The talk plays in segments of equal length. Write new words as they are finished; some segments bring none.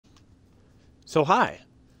So hi,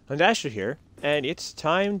 I'm Dasher here, and it's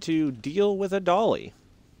time to deal with a dolly.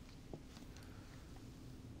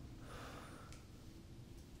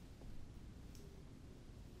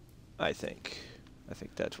 I think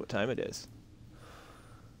that's what time it is.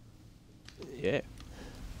 Yeah.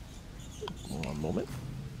 One moment.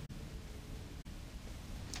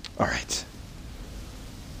 All right.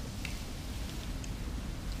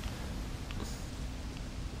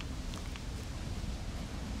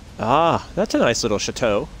 Ah, that's a nice little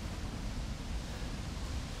chateau.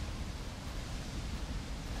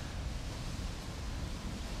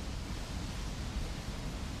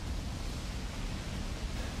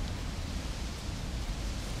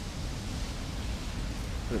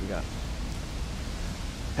 What do we got?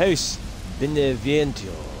 House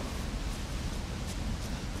Benevento.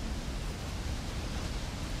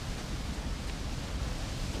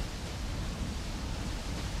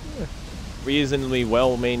 Reasonably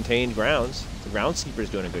well-maintained grounds. The groundskeeper's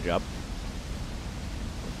doing a good job.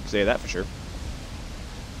 Say that for sure.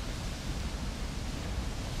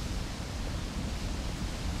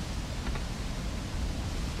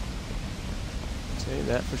 Say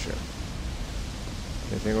that for sure.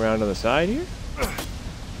 Anything around on the side here?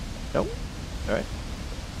 Nope. Alright.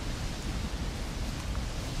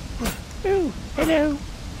 Ooh, hello.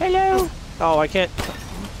 Hello. Oh, I can't.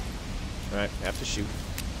 Alright, I have to shoot.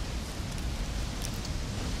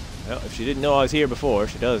 Well, if she didn't know I was here before,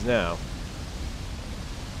 she does now.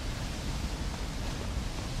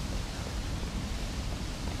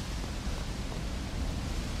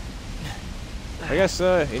 I guess,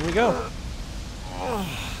 in we go.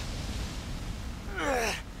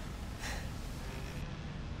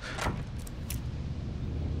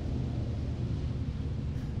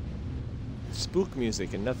 Spook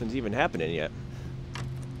music and nothing's even happening yet.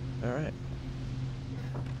 Alright.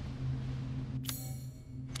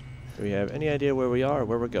 Do we have any idea where we are or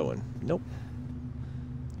where we're going? Nope.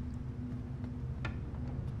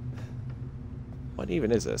 What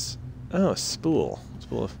even is this? Oh, a spool.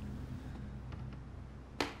 Spool of...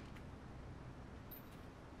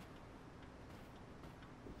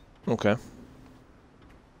 Okay.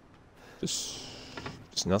 Just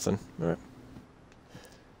nothing. Alright.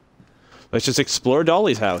 Let's just explore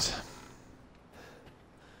Dolly's house.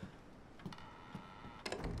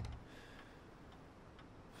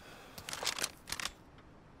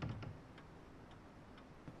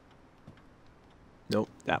 Nope,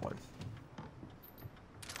 that one.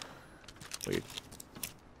 Weird.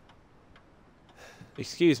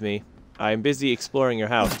 Excuse me. I am busy exploring your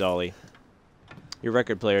house, Dolly. Your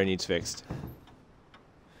record player needs fixed.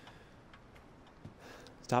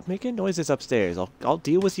 Stop making noises upstairs. I'll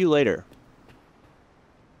deal with you later.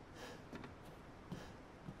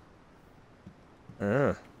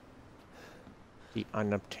 The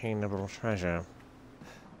unobtainable treasure.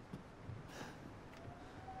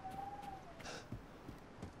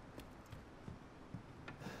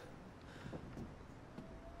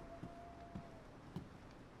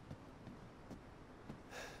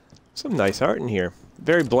 Some nice art in here.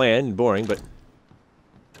 Very bland and boring, but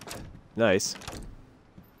nice.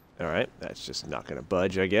 Alright, that's just not gonna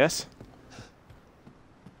budge, I guess.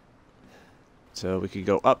 So we could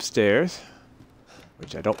go upstairs,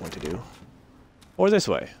 which I don't want to do. Or this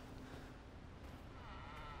way.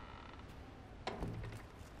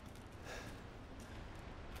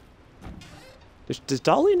 Does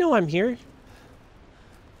Dolly know I'm here?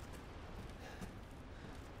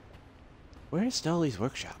 Where's Dolly's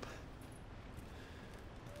workshop?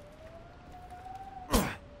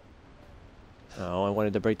 Oh, I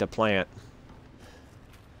wanted to break the plant.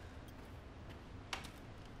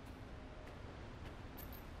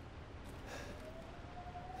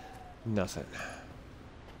 Nothing.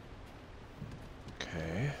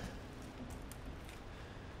 Okay.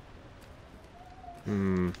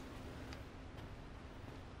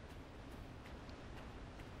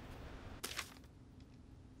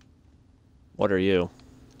 What are you?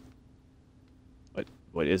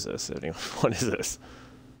 What is this? What is this?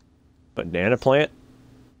 Banana plant?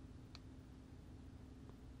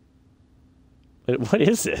 What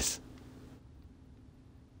is this?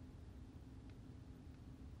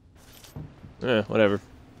 Whatever.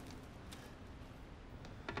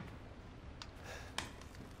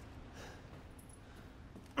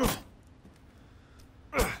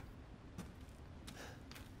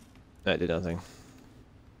 That did nothing.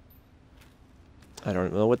 I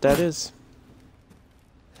don't know what that is.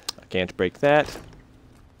 I can't break that.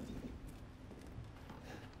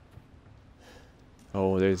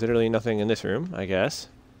 Oh, there's literally nothing in this room, I guess.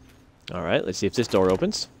 Alright, let's see if this door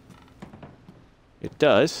opens. It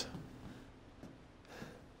does.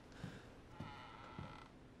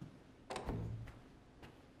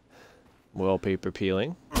 Wallpaper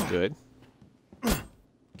peeling. Good.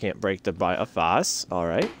 Can't break the a vase.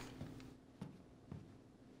 Alright.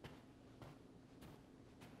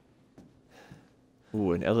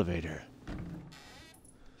 Ooh, an elevator.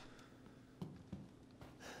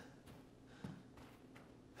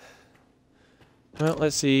 Well,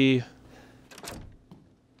 let's see.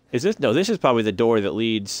 Is this... No, this is probably the door that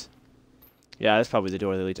leads... Yeah, that's probably the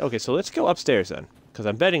door that leads... Okay, so let's go upstairs then. Because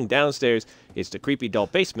I'm betting downstairs is the creepy doll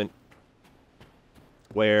basement.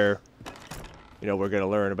 Where, you know, we're going to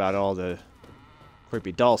learn about all the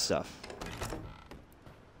creepy doll stuff.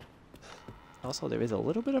 Also, there is a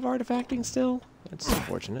little bit of artifacting still. That's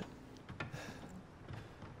unfortunate.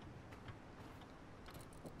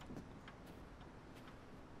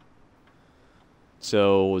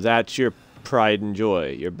 So, that's your pride and joy.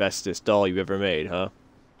 Your bestest doll you've ever made, huh?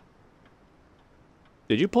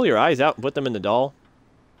 Did you pull your eyes out and put them in the doll?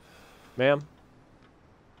 Ma'am?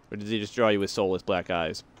 Or did he just draw you with soulless black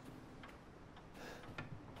eyes?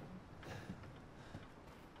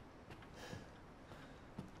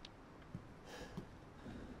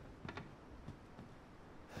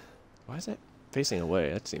 Why is that facing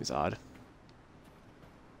away? That seems odd.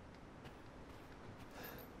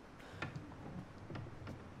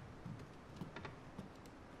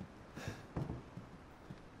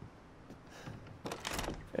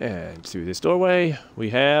 And through this doorway, we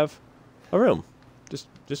have a room.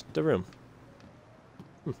 Just a room.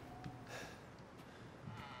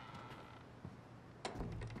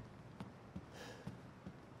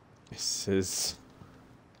 This is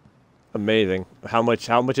amazing. How much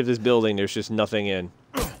of this building there's just nothing in.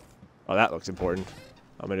 Oh, that looks important.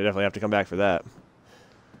 I'm gonna definitely have to come back for that.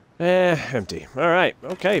 Empty. Alright,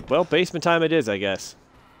 okay. Well, basement time it is, I guess.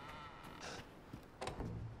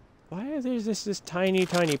 Why is there this tiny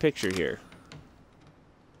picture here?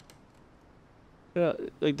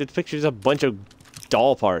 Like, the picture's a bunch of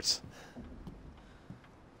doll parts.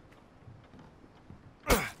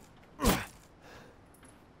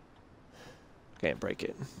 Can't break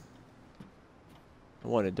it. I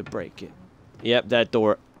wanted to break it. Yep, that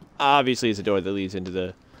door obviously is a door that leads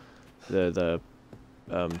into the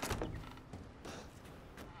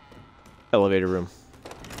elevator room.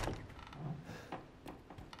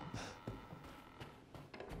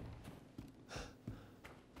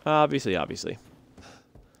 Obviously.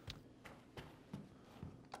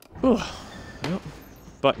 Whew. Well,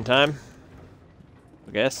 button time,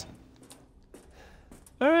 I guess.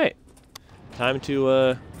 Alright. Time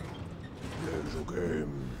to,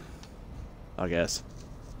 game. I guess.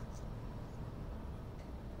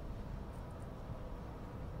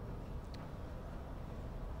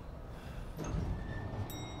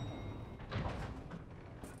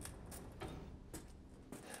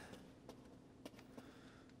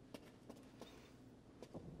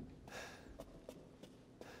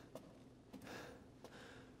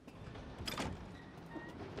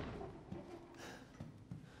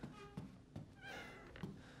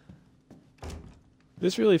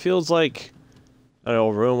 This really feels like, I don't know,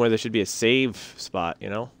 a room where there should be a save spot, you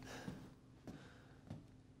know?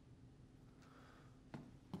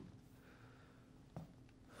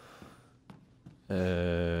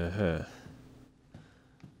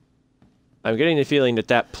 I'm getting the feeling that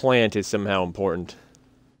that plant is somehow important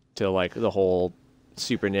to, like, the whole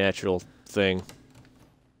supernatural thing.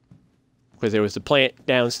 Because there was the plant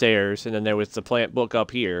downstairs, and then there was the plant book up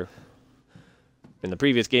here. In the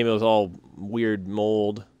previous game, it was all weird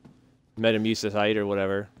mold, metamucilite or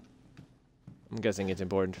whatever. I'm guessing it's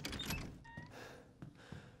important.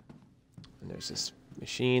 And there's this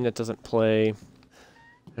machine that doesn't play.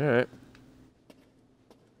 Alright.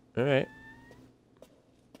 Alright.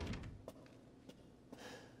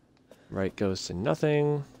 Right goes to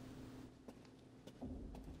nothing.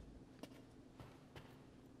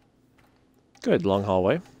 Good, long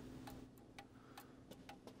hallway.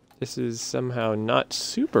 This is somehow not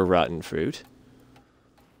super rotten fruit.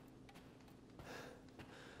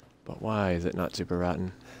 But why is it not super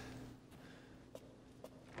rotten?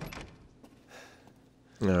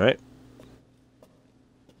 Alright.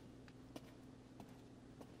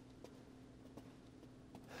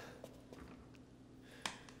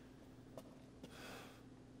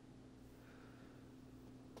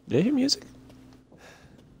 Did I hear music?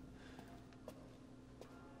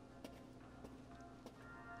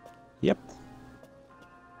 Yep.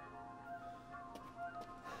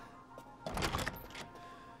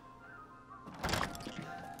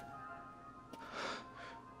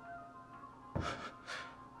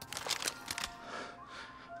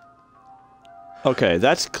 Okay,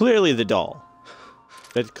 that's clearly the doll.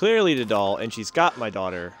 That's clearly the doll, and she's got my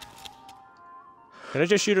daughter. Can I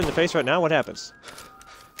just shoot her in the face right now? What happens?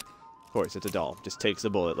 Of course, it's a doll. Just takes the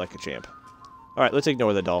bullet like a champ. Alright, let's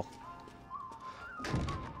ignore the doll.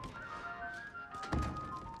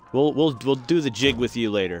 We'll do the jig with you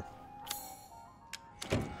later.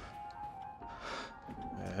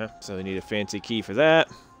 So we need a fancy key for that.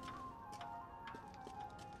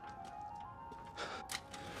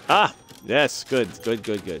 Ah! Yes, good.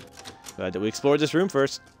 Glad that we explored this room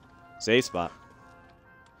first. Safe spot.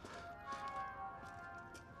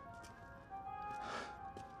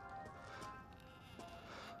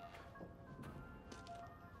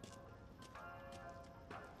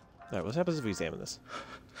 Alright, what happens if we examine this?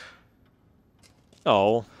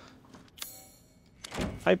 Oh.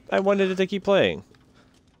 I wanted it to keep playing.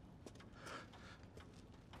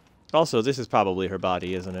 Also, this is probably her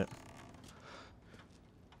body, isn't it?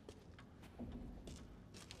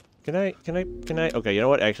 Can I? Okay, you know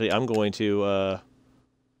what? Actually, I'm going to,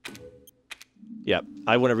 yeah,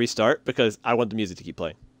 I want to restart because I want the music to keep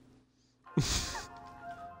playing.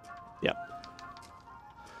 Yeah.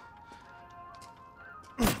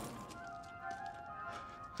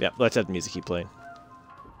 Yeah, let's have the music keep playing.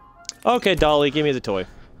 Okay, Dolly, give me the toy.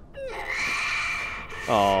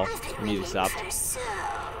 Oh, the music stopped.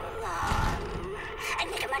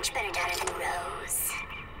 Much better daughter than Rose.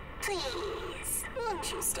 Please,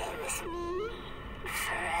 won't you stay with me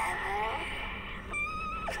forever?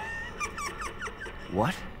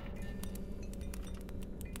 What?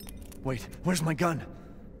 Wait, where's my gun?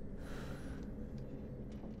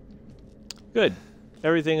 Good.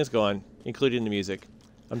 Everything is gone, including the music.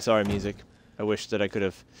 I'm sorry, music. I wish that I could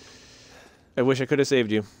have... I wish I could have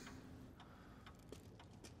saved you.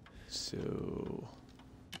 So...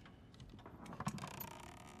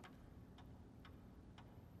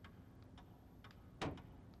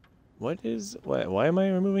 What is... Why am I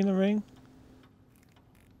removing the ring?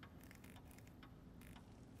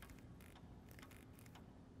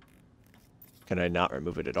 Can I not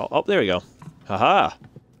remove it at all? Oh, there we go. Haha!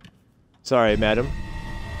 Sorry, madam.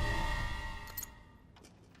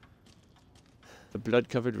 The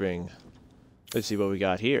blood-covered ring. Let's see what we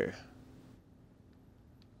got here.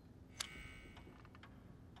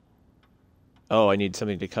 Oh, I need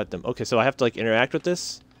something to cut them. Okay, so I have to, like, interact with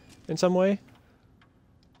this in some way?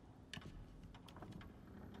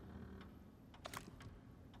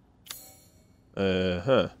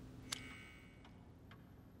 Huh.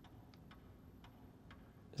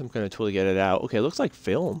 Some kind of tool to get it out. Okay, it looks like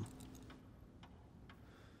film.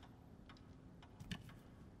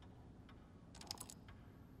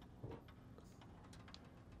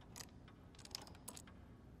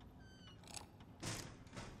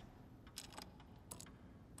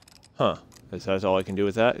 Huh. That's all I can do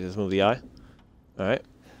with that? Just move the eye? Alright.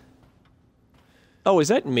 Oh, is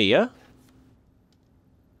that Mia?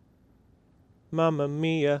 Mamma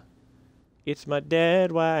Mia. It's my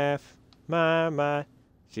dead wife. My.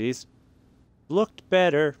 She's looked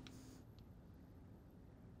better.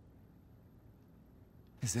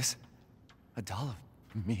 Is this a doll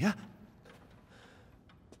of Mia?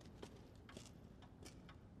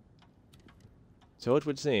 So it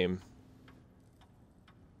would seem.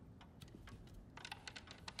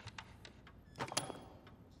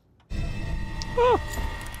 Oh!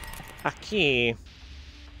 A key.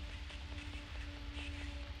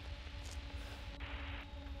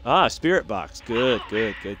 Ah, spirit box. Good. That's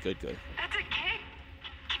a kid. Can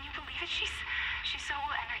you believe it? She's so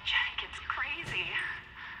energetic. It's crazy.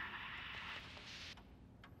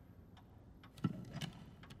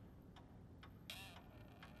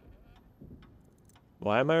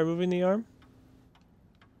 Why am I removing the arm?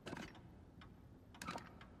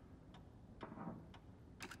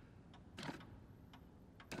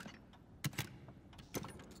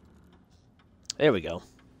 There we go.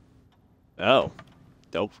 Oh.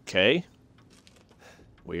 Okay.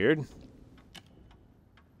 Weird.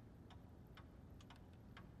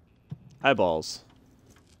 Eyeballs.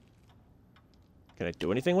 Can I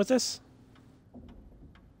do anything with this?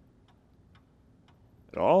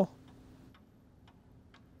 At all?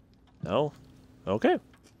 No? Okay.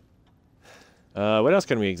 What else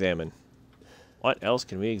can we examine?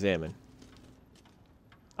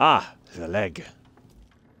 Ah! The leg.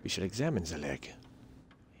 We should examine the leg.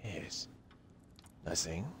 Yes.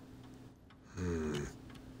 Nothing.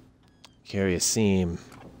 Curious seam.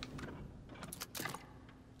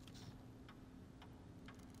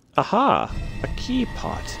 Aha! A key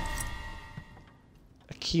pot.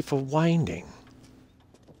 A key for winding.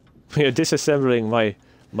 We are disassembling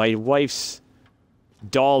my wife's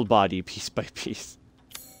doll body piece by piece.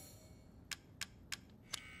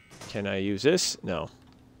 Can I use this? No.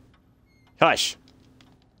 Hush!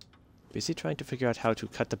 Busy trying to figure out how to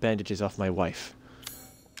cut the bandages off my wife.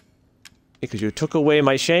 Because you took away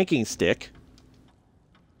my shanking stick.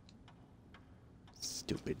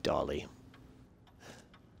 Stupid dolly.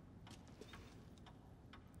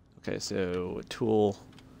 Okay, so a tool.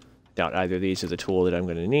 Doubt either of these is a tool that I'm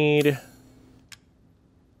going to need.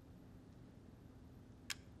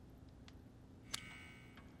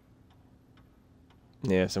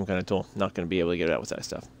 Yeah, some kind of tool. Not going to be able to get it out with that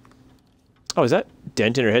stuff. Oh, is that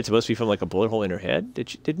dent in her head supposed to be from like a bullet hole in her head?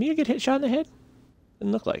 Did Mia get shot in the head?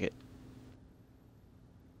 Didn't look like it.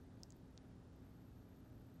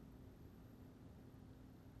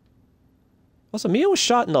 Also, Mia was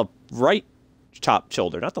shot in the right top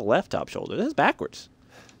shoulder, not the left top shoulder. This is backwards.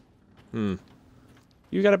 You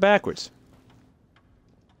got it backwards.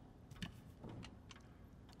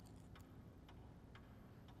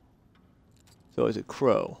 So is it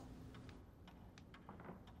Crow?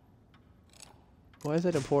 Why is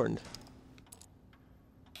that important?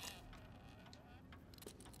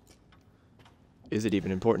 Is it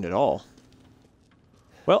even important at all?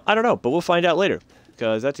 Well, I don't know, but we'll find out later,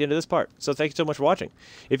 because that's the end of this part. So thank you so much for watching.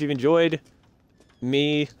 If you've enjoyed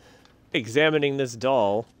me examining this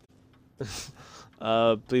doll,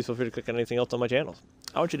 please feel free to click on anything else on my channel.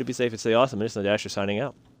 I want you to be safe and stay awesome, and this is Dasher signing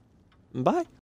out. Bye!